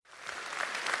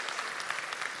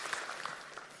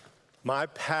My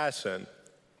passion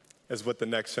is with the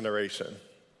next generation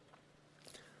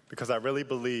because I really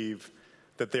believe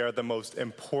that they are the most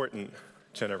important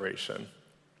generation.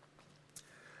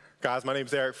 Guys, my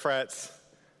name's Eric Fretz.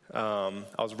 I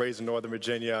was raised in Northern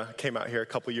Virginia, came out here a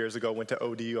couple years ago, went to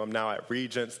ODU. I'm now at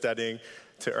Regent studying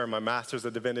to earn my Master's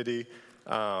of Divinity.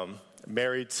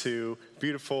 Married to a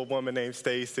beautiful woman named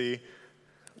Stacy.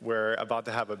 We're about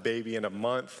to have a baby in a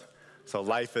month. So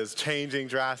life is changing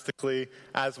drastically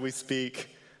as we speak.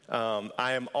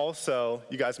 I am also,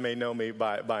 you guys may know me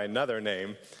by another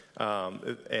name,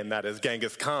 and that is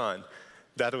Genghis Khan.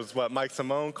 That is what Mike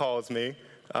Simone calls me.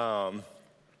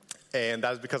 And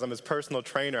that's because I'm his personal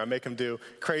trainer. I make him do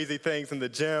crazy things in the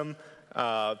gym,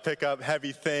 pick up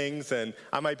heavy things, and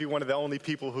I might be one of the only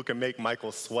people who can make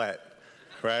Michael sweat,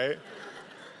 right?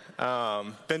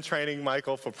 Been training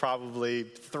Michael for probably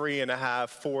 3.5,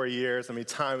 4 years. I mean,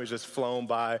 time has just flown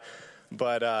by.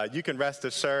 But you can rest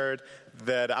assured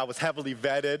that I was heavily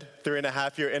vetted,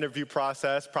 3.5-year interview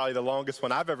process, probably the longest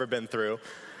one I've ever been through.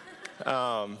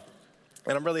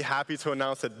 And I'm really happy to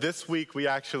announce that this week we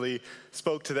actually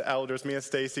spoke to the elders. Me and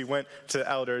Stacy went to the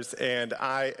elders, and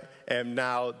I am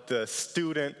now the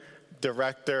student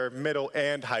director, middle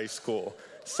and high school.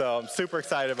 So I'm super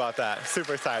excited about that.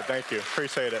 Super excited. Thank you.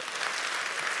 Appreciate it.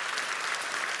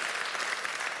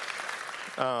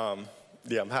 I'm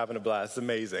having a blast. It's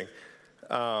amazing.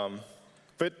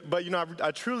 But you know,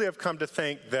 I truly have come to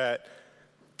think that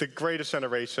the greatest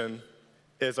generation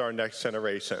is our next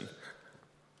generation.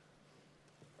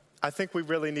 I think we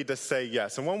really need to say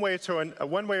yes. And one way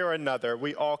or another,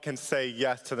 we all can say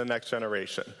yes to the next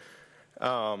generation.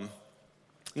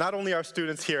 Not only our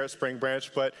students here at Spring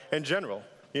Branch, but in general.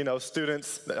 You know,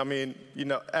 students, I mean, you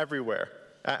know, everywhere.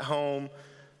 At home,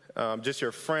 just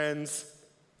your friends.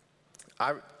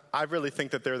 I really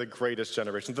think that they're the greatest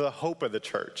generation. They're the hope of the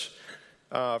church.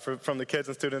 From the kids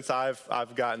and students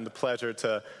I've gotten the pleasure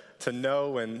to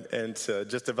know and to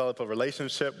just develop a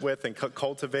relationship with and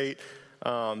cultivate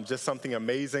just something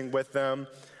amazing with them.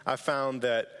 I found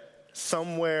that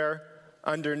somewhere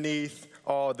underneath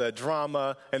all the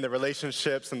drama and the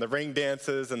relationships and the ring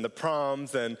dances and the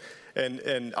proms and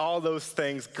all those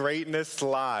things, greatness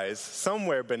lies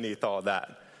somewhere beneath all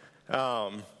that.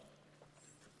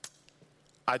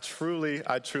 I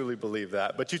truly believe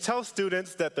that. But you tell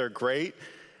students that they're great,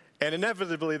 and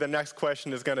inevitably the next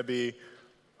question is going to be,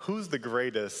 who's the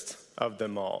greatest of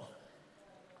them all?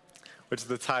 Which is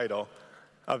the title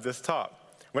of this talk.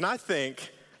 When I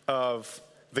think of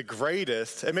the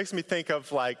greatest, it makes me think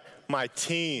of like my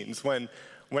teens when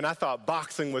I thought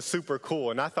boxing was super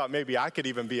cool, and I thought maybe I could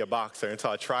even be a boxer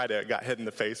until I tried it, got hit in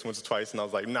the face once or twice, and I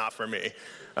was like, not for me.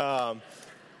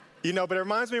 You know, but it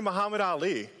reminds me of Muhammad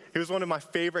Ali. He was one of my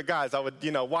favorite guys. I would,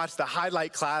 you know, watch the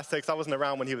highlight classics. I wasn't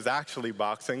around when he was actually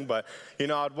boxing, but, you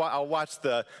know, I'll watch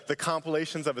the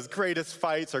compilations of his greatest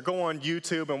fights or go on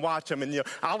YouTube and watch him. And, you know,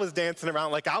 I was dancing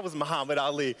around like I was Muhammad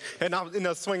Ali. And I was, you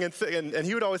know, swinging. And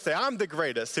he would always say, I'm the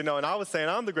greatest, you know. And I was saying,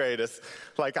 I'm the greatest,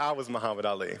 like I was Muhammad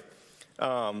Ali.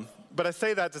 But I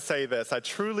say that to say this. I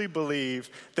truly believe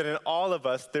that in all of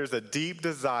us, there's a deep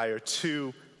desire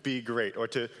to be great or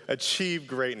to achieve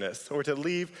greatness or to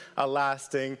leave a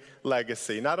lasting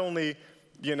legacy. Not only,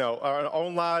 you know, our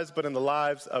own lives, but in the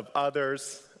lives of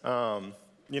others,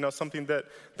 you know, something that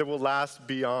will last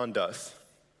beyond us.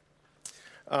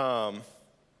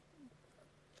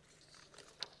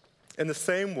 In the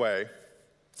same way,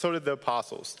 so did the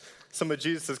apostles, some of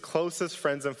Jesus' closest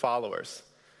friends and followers.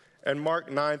 In Mark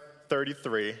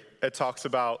 9:33, it talks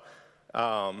about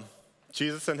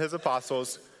Jesus and his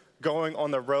apostles going on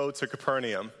the road to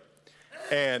Capernaum.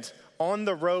 And on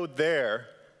the road there,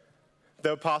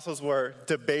 the apostles were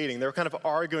debating. They were kind of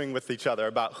arguing with each other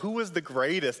about who was the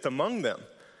greatest among them.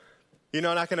 You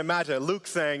know, and I can imagine Luke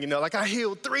saying, you know, like, I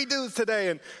healed 3 dudes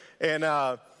today.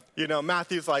 And you know,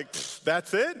 Matthew's like,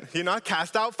 that's it? You know, I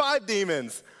cast out 5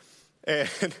 demons. And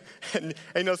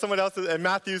you know, someone else, and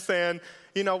Matthew's saying,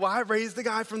 you know, well, I raised the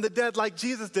guy from the dead like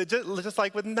Jesus did, just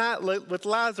like with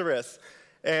Lazarus.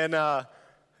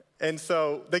 And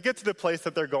so they get to the place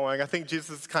that they're going. I think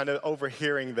Jesus is kind of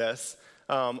overhearing this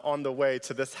on the way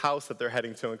to this house that they're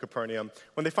heading to in Capernaum.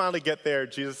 When they finally get there,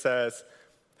 Jesus says,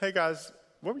 hey guys,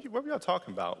 what were y'all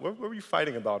talking about? What were you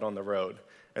fighting about on the road?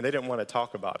 And they didn't want to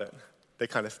talk about it. They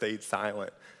kind of stayed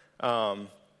silent.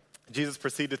 Jesus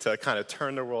proceeded to kind of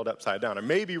turn the world upside down, or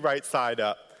maybe right side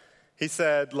up. He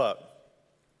said, look,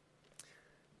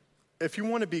 if you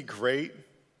want to be great,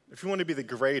 if you want to be the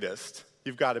greatest,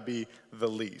 you've got to be the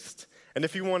least. And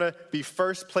if you want to be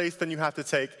first place, then you have to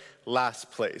take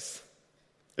last place.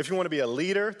 If you want to be a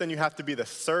leader, then you have to be the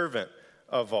servant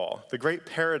of all. The great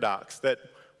paradox that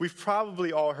we've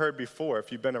probably all heard before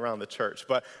if you've been around the church.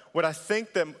 But what I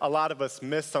think that a lot of us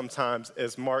miss sometimes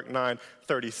is Mark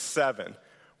 9:37,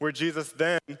 where Jesus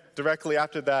then, directly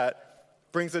after that,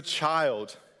 brings a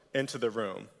child into the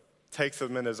room, takes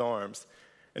him in his arms,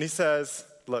 and he says,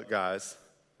 look, guys,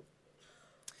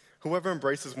 whoever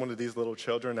embraces one of these little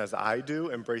children as I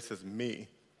do embraces me.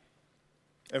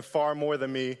 And far more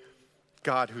than me,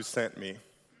 God who sent me.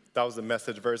 That was the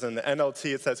Message version. In the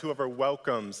NLT, it says, whoever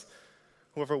welcomes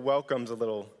a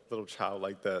little child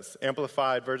like this.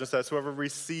 Amplified version says, whoever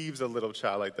receives a little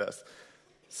child like this.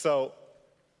 So,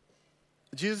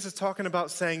 Jesus is talking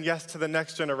about saying yes to the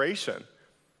next generation.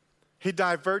 He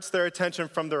diverts their attention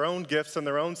from their own gifts and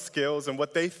their own skills and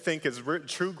what they think is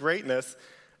true greatness,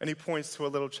 and he points to a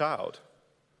little child.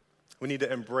 We need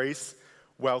to embrace,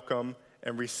 welcome,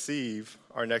 and receive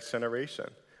our next generation.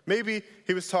 Maybe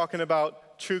he was talking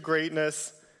about true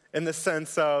greatness in the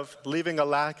sense of leaving a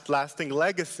lasting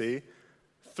legacy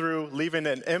through leaving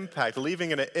an impact,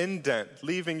 leaving an indent,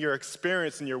 leaving your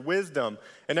experience and your wisdom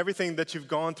and everything that you've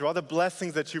gone through, all the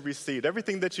blessings that you've received,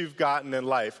 everything that you've gotten in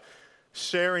life,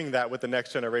 sharing that with the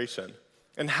next generation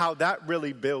and how that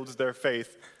really builds their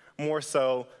faith more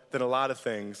so than a lot of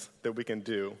things that we can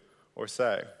do or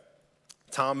say.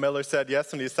 Tom Miller said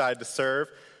yes when he decided to serve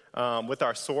with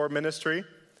our SOAR ministry.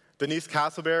 Denise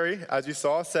Castleberry, as you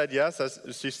saw, said yes as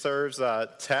she serves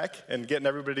tech and getting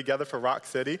everybody together for Rock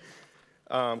City.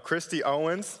 Christy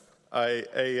Owens,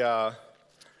 a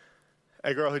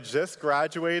girl who just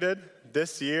graduated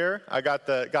this year. I got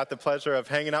the pleasure of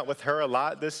hanging out with her a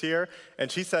lot this year,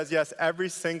 and she says yes every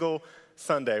single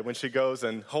Sunday when she goes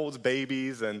and holds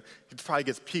babies and probably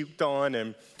gets puked on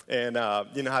and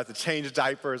has to change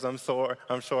diapers, I'm sure.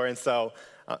 And so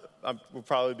we'll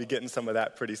probably be getting some of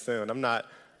that pretty soon. I'm not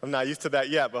used to that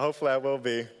yet, but hopefully I will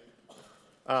be.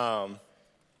 Anna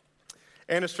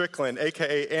Strickland,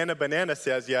 a.k.a. Anna Banana,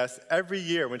 says yes every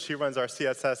year when she runs our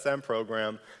CSSM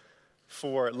program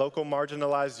for local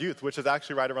marginalized youth, which is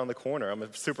actually right around the corner.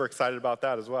 I'm super excited about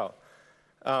that as well.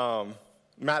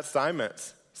 Matt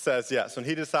Simons says yes when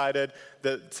he decided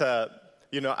that,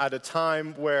 at a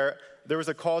time where there was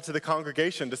a call to the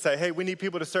congregation to say, hey, we need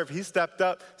people to serve. He stepped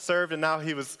up, served, and now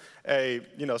he was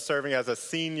serving as a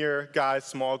senior guy,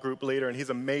 small group leader, and he's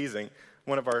amazing.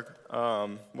 One of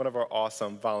our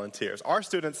awesome volunteers. Our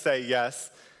students say yes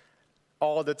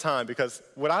all the time because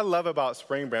what I love about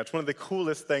Spring Branch, one of the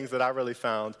coolest things that I really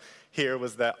found here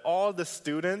was that all the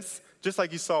students, just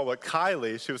like you saw with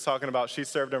Kylie, she was talking about she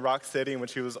served in Rock City, and when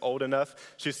she was old enough,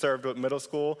 she served with middle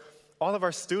school. All of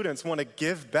our students want to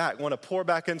give back, want to pour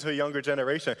back into a younger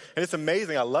generation. And it's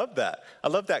amazing. I love that. I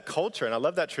love that culture, and I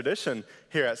love that tradition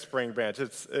here at Spring Branch.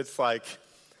 It's like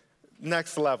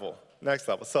next level.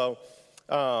 So,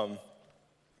 I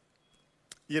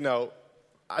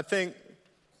think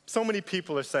so many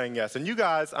people are saying yes. And you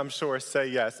guys, I'm sure, say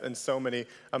yes in so many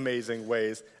amazing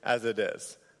ways as it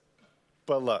is.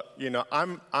 But look,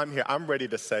 I'm here. I'm ready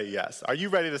to say yes. Are you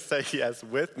ready to say yes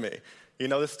with me?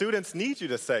 The students need you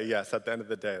to say yes at the end of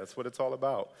the day. That's what it's all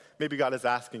about. Maybe God is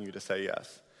asking you to say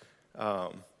yes.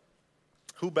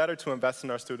 Who better to invest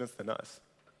in our students than us?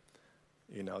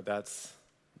 That's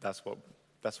what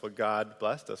God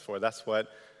blessed us for. That's what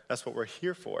we're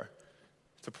here for,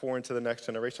 to pour into the next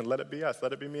generation. Let it be us.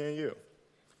 Let it be me and you.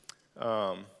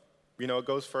 It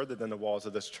goes further than the walls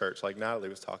of this church, like Natalie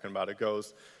was talking about. It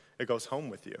goes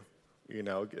home with you.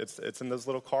 It's in those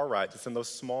little car rides. It's in those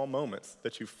small moments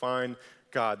that you find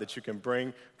God, that you can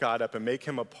bring God up and make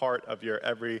him a part of your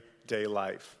everyday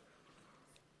life.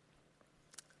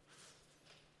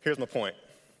 Here's my point.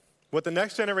 What the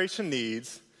next generation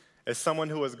needs is someone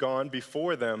who has gone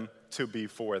before them to be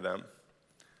for them.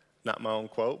 Not my own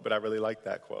quote, but I really like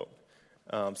that quote.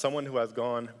 Someone who has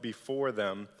gone before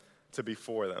them to be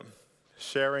for them.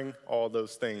 Sharing all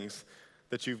those things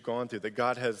that you've gone through, that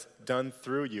God has done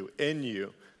through you, in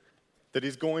you, that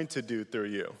he's going to do through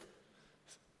you.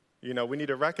 We need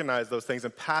to recognize those things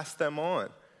and pass them on.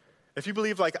 If you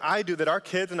believe like I do that our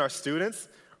kids and our students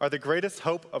are the greatest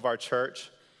hope of our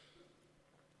church,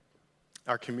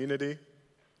 our community,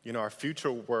 our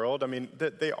future world,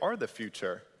 they are the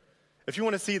future. If you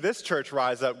want to see this church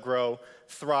rise up, grow,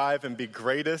 thrive, and be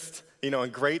greatest,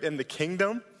 and great in the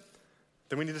kingdom,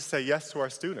 then we need to say yes to our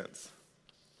students.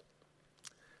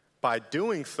 By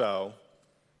doing so,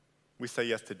 we say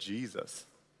yes to Jesus.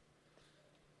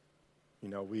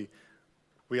 We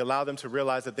allow them to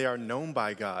realize that they are known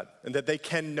by God and that they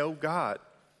can know God.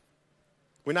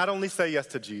 We not only say yes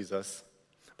to Jesus,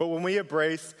 but when we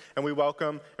embrace and we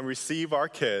welcome and receive our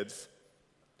kids,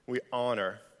 we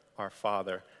honor our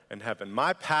Father in heaven.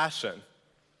 My passion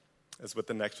is with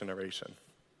the next generation.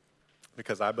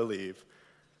 because I believe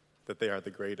that they are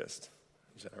the greatest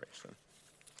generation.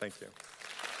 Thank you.